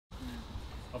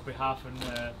on behalf of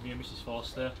me and Mrs.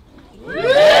 Forster.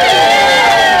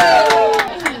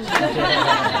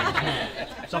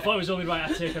 So I thought it was only right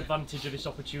I take advantage of this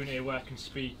opportunity where I can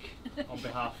speak on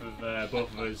behalf of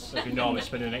both of us, as we normally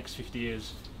spend the next 50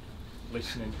 years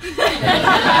listening.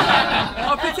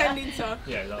 Or pretending so.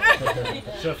 Yeah, exactly.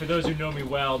 So for those who know me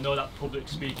well, know that public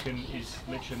speaking is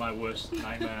literally my worst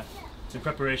nightmare. So in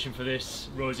preparation for this,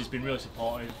 Rosie's been really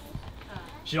supportive.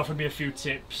 She offered me a few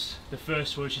tips. The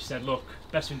first was, she said, look,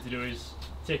 best thing to do is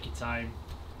take your time.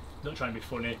 Not trying to be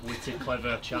funny, witty,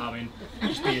 clever, charming.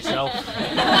 Just be yourself.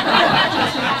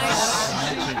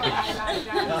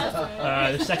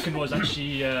 The second was that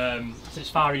she said it's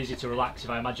far easier to relax if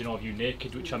I imagine all of you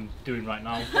naked, which I'm doing right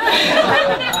now.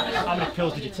 How many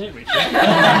pills did you take, Richard?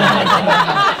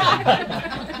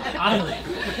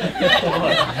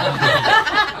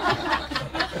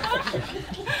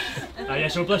 Yeah,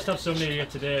 so we're blessed to have so many here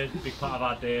today. Big part of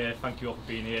our day. Thank you all for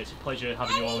being here. It's a pleasure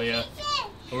having you all here.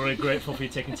 We're really grateful for you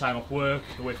taking time off work,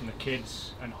 away from the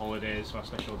kids and holidays for our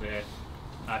special day.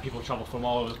 People travel from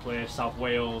all over the place: South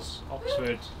Wales,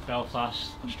 Oxford,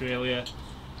 Belfast, Australia,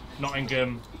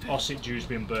 Nottingham, or St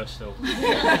Dewsbury and Birstall.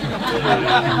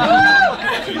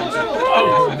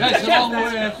 That's a long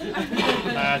way.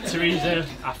 Teresa,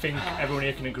 I think everyone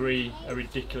here can agree, a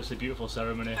ridiculously beautiful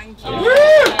ceremony. Thank you.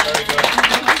 Very good.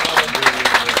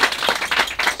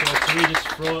 So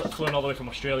Teresa's flown all the way from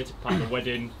Australia to part of the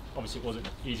wedding. Obviously it wasn't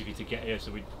easy for you to get here,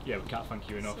 so we can't thank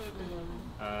you enough.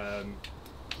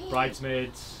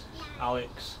 Bridesmaids,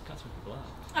 Alex, can't tell people out.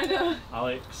 I know.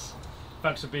 Alex,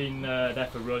 thanks for being there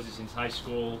for Rosie since high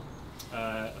school.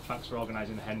 Thanks for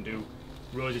organising the hen do.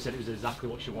 Rosie said it was exactly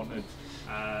what she wanted.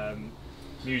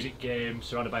 Music game,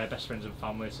 surrounded by her best friends and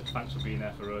family, so thanks for being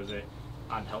there for Rosie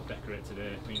and help decorate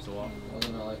today. It means a lot.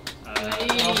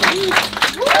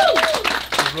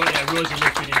 Rosie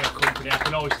loves being in her company. I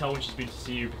can always tell when she's been to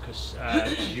see you because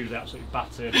she's usually absolutely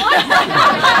battered,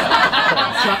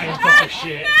 chatting proper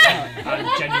shit and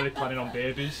genuinely planning on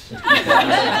babies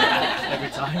every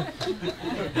time.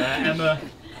 Emma,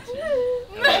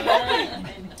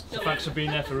 so thanks for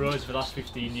being there for Rosie for the last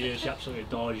 15 years. She absolutely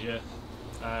adores you.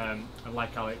 And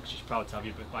like Alex, she's proud to have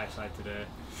you by her side today.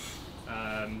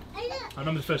 I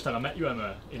remember the first time I met you,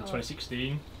 Emma, in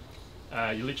 2016.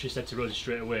 You literally said to Rosie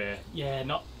straight away, "Yeah,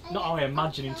 not how I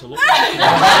imagine him to look like."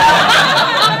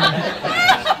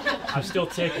 I'm still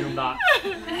taking him that.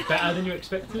 Better than you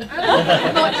expected? Much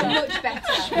better.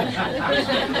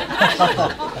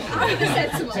 I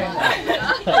said something like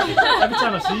that. Every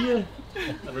time I see you,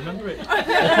 I remember it.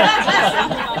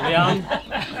 Leanne,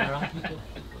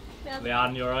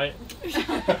 Leanne, you alright?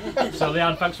 So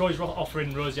Leanne, thanks for always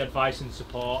offering Rosie advice and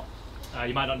support.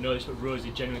 You might not know this, but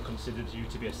Rosie genuinely considers you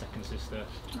to be a second sister.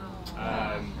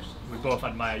 We both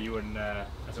admire you and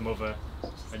as a mother,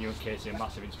 and you and Katie are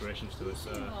massive inspirations to us,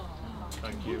 so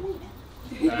thank you.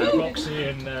 Roxy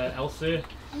and Elsie.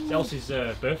 It's Elsie's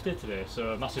birthday today,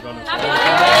 so a massive round of applause.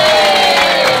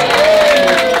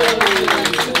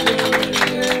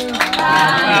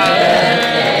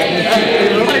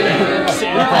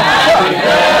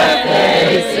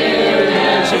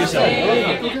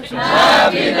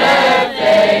 Happy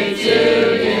birthday to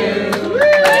you.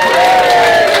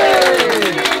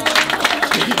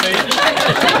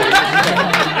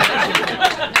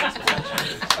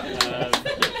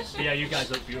 Yeah, you guys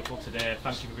look beautiful today.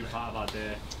 Thank you for being part of our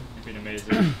day. You've been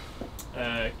amazing.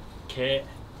 Kate.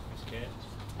 Where's Kate?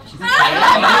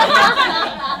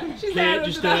 Kate,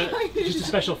 just a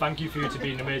special thank you for you to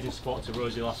be an amazing support to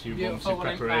Rosie the last few months in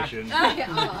preparation.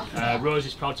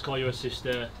 Rosie's proud to call you a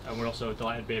sister, and we're also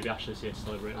delighted baby Ashley's here to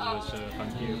celebrate with us, so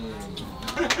thank you.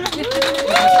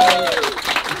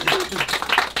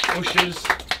 Ushers.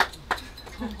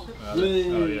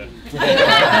 Oh yeah.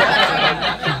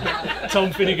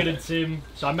 Tom Finnegan and Tim.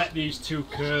 So I met these two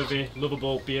curvy,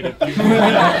 lovable, bearded beautiful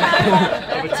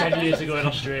over 10 years ago in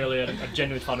Australia, and I've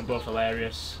genuinely found them both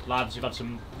hilarious. Lads, we've had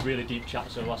some really deep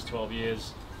chats over the last 12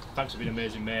 years. Thanks for being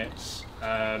amazing mates.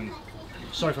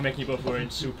 Sorry for making you both wearing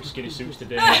super skinny suits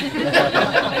today.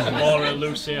 Laura and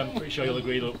Lucy, I'm pretty sure you'll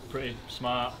agree, look pretty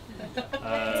smart.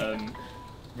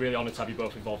 Really honoured to have you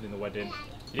both involved in the wedding.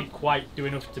 You didn't quite do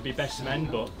enough to be best men,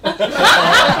 but maybe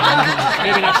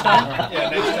next time. Yeah,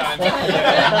 next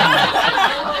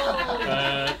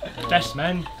time. Best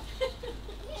men,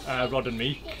 Rod and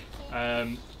Meek.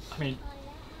 I mean,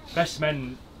 best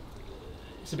men,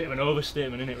 it's a bit of an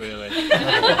overstatement, isn't it, really?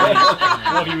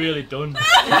 What have you really done in the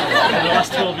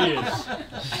last 12 years?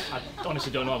 I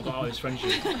honestly don't know, I've got all this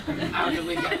friendship. How do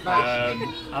we get back?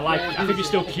 I think it's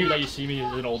still cute that you see me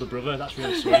as an older brother, that's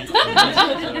really sweet. So,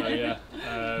 yeah.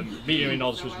 Meeting you in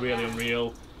Oz was really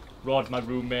unreal. Rod, my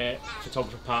roommate,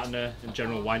 photographer partner and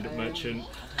general wind-up merchant.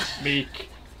 Meek,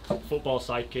 football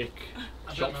sidekick,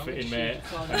 shop fitting mate,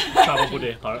 and travel buddy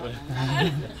apparently.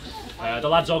 The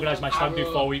lads organised my stag do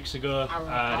 4 weeks ago,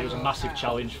 and it was a massive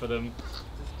challenge for them.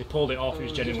 They pulled it off. It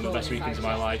was genuinely one of the best weekends of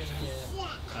my life.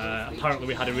 Apparently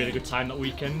we had a really good time that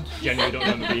weekend. Genuinely don't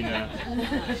remember being there,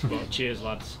 but cheers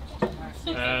lads.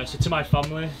 So to my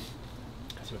family,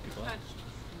 let's see where people are.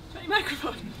 Your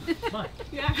microphone. Mike?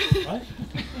 Yeah.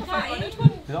 Right?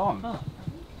 Is it on? Oh.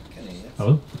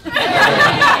 Hello?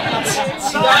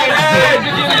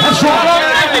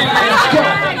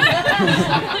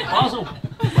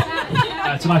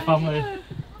 To my family,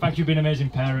 thank you for being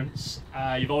amazing parents.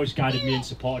 You've always guided me and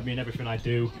supported me in everything I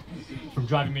do. From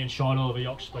driving me and Sean all over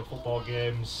Yorkshire to play football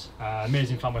games,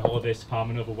 amazing family holidays to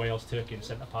Palma over Wales, Turkey and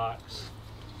Centre Parks.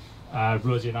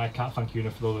 Rosie and I can't thank you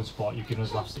enough for all the support you've given us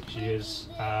the last 6 years.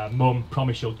 Mum,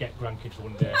 promise you'll get grandkids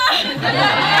one day.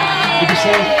 Did you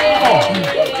say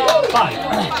 4? 5?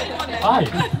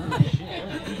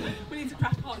 5? We need to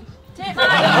crack on.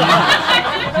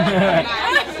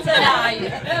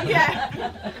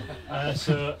 Yeah.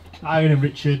 So, Aaron and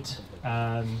Richard,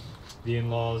 the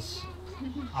in-laws.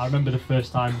 I remember the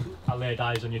first time I laid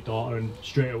eyes on your daughter and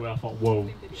straight away I thought, whoa,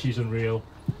 she's unreal.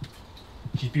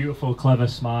 She's beautiful, clever,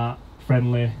 smart,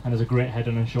 friendly, and has a great head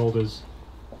on her shoulders.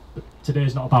 But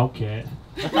today's not about Kate.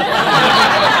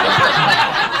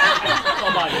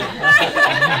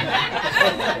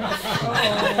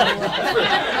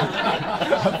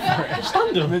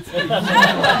 Stand up.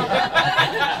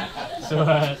 So,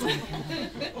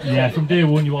 yeah, from day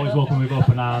one you always welcome me with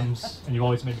open arms, and you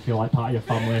always made me feel like part of your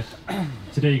family.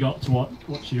 Today you got to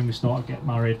watch your youngest daughter get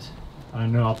married, and I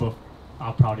know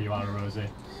how proud of you are, Rosie.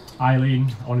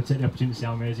 Eileen, I want to take the opportunity to see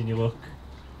how amazing you look.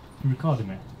 You recording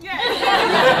me? Yeah.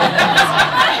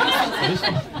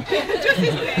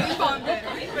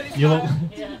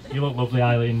 You look lovely,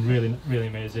 Eileen. Really, really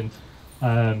amazing.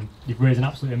 You've raised an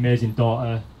absolutely amazing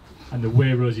daughter, and the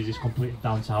way Rosie's is completely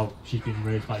down to how she's been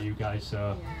raised by you guys.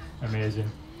 So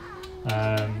amazing.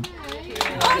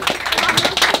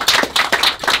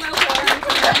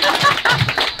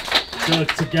 So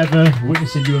together,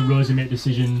 witnessing you and Rosie make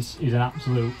decisions is an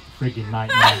absolute frigging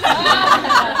nightmare.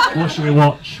 What should we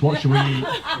watch? What should we eat?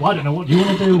 Well, I don't know, what do you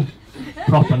want to do?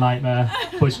 Proper nightmare.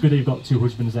 But it's good that you've got 2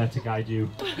 husbands there to guide you.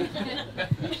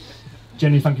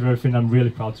 Jenny, thank you for everything. I'm really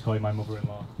proud to call you my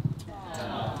mother-in-law.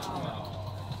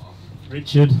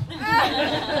 Richard.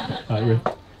 Alright, Rick.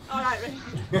 Alright,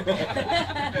 Rick.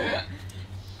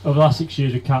 Over the last 6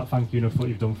 years, we can't thank you enough for what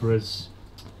you've done for us.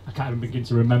 I can't even begin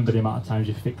to remember the amount of times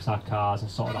you fixed our cars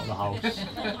and sorted out the house.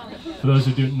 For those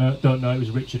who don't know, it was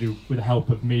Richard who, with the help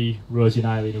of me, Rosie and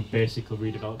Eileen, who basically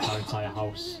redeveloped our entire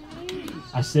house.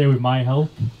 I say with my help,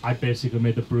 I basically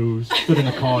made the brews, stood in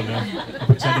a corner and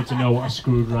pretended to know what a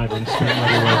screwdriver and a straight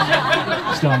lever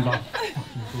was. Still haven't got a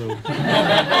fucking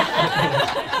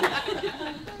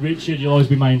clue. Richard, you'll always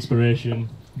be my inspiration.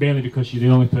 Mainly because you're the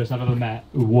only person I've ever met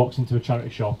who walks into a charity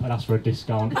shop and asks for a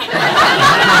discount. What a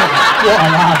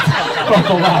lad!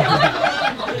 Proper lad!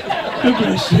 Don't give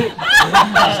a shit!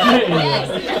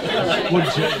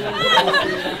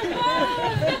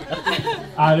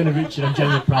 Aaron and Richard, I'm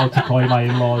genuinely proud to call you my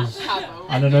in-laws.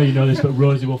 And I know you know this, but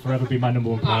Rosie will forever be my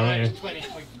 #1 priority.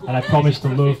 And I promise to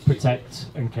love, protect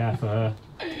and care for her.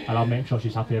 And I'll make sure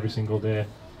she's happy every single day.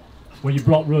 When you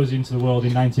brought Rosie into the world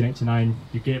in 1989,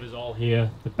 you gave us all here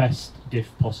the best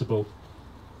gift possible.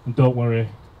 And don't worry,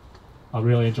 I'll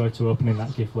really enjoy opening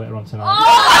that gift later on tonight.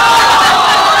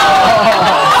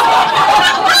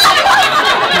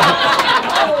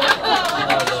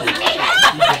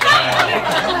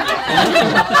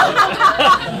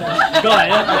 Got it,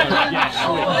 yeah? Yeah,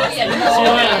 see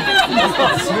you later.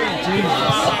 Sweet Jesus.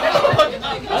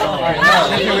 Alright, now,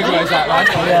 here we go, is that right?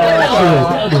 Yeah,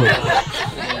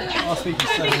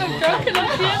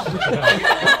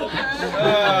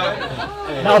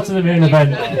 now to the main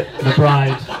event, the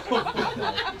bride.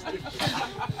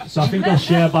 So I think I'll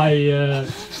share by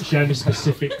sharing the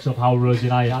specifics of how Rosie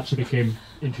and I actually became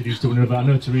introduced to one another. I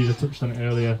know Teresa touched on it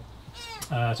earlier.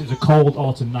 So it was a cold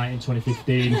autumn night in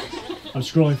 2015. I'm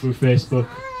scrolling through Facebook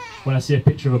when I see a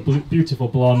picture of a beautiful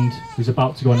blonde who's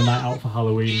about to go on a night out for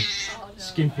Halloween.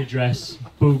 Skimpy dress,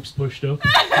 boobs pushed up,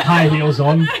 high heels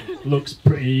on, looks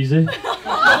pretty easy.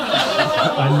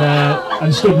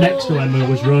 And stood next to Emma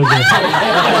was Rosie.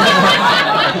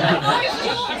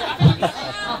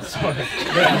 Sorry.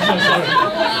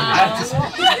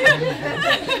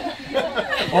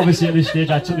 Obviously at this stage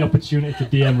I took the opportunity to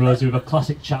DM Rosie with a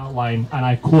classic chat line, and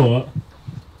I quote,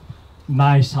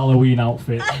 "Nice Halloween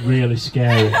outfit, really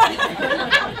scary."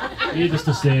 Needless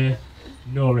to say,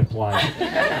 No reply.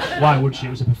 Why would she? It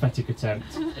was a pathetic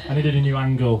attempt. I needed a new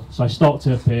angle, so I stalked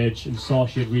her page and saw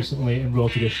she had recently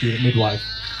enrolled to be a student midwife.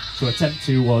 So attempt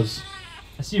 2 was,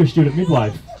 I see you're a student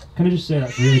midwife. Can I just say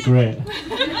that's really great?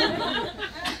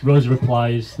 Rosie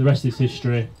replies, the rest is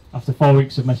history. After 4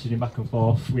 weeks of messaging back and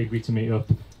forth, we agreed to meet up.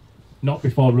 Not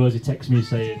before Rosie texts me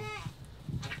saying,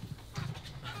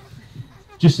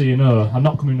 just so you know, I'm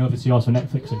not coming over to yours for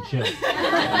Netflix and chill.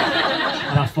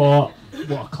 And I thought,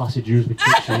 what a classy Dewsbury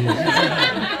chick she is.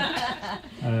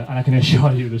 And I can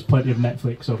assure you there's plenty of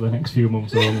Netflix over the next few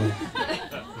months only.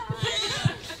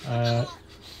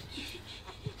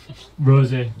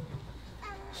 Rosie,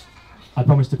 I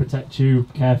promise to protect you,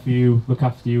 care for you, look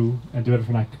after you, and do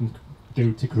everything I can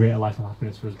do to create a life of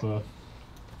happiness for us both.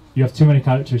 You have too many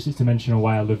characteristics to mention on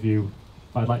why I love you,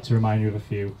 but I'd like to remind you of a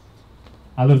few.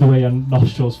 I love the way your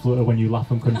nostrils flutter when you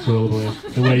laugh uncontrollably,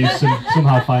 the way you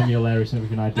somehow find me hilarious in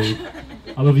everything I do.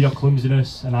 I love your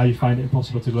clumsiness and how you find it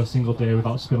impossible to go a single day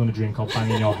without spilling a drink or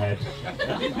banging your head.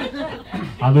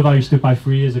 I love how you stood by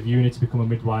 3 years of uni to become a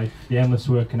midwife, the endless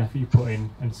work and effort you put in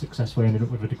and successfully ended up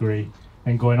with a degree,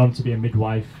 and going on to be a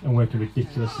midwife and working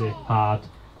ridiculously hard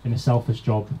in a selfish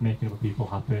job making other people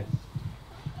happy.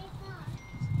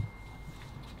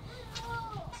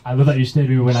 I love that you stayed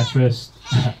with me when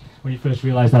when you first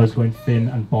realised I was going thin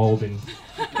and balding,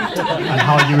 and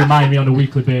how you remind me on a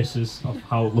weekly basis of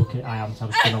how lucky I am to have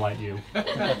a spinner like you.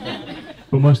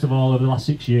 But most of all, over the last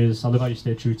 6 years, I love how you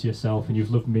stayed true to yourself and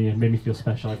you've loved me and made me feel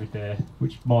special every day,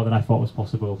 which more than I thought was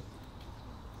possible.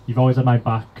 You've always had my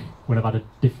back when I've had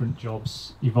different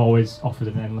jobs. You've always offered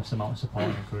an endless amount of support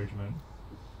and encouragement.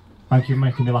 Thank you for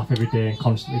making me laugh every day and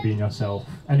constantly being yourself.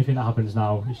 Anything that happens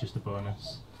now is just a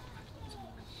bonus.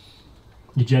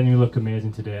 You genuinely look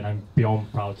amazing today and I'm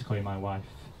beyond proud to call you my wife.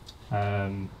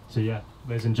 So yeah,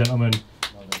 ladies and gentlemen,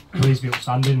 please be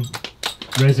upstanding.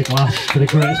 Raise a glass to the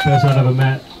greatest person I've ever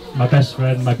met, my best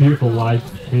friend, my beautiful wife.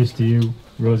 Here's to you,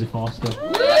 Rosie Forster.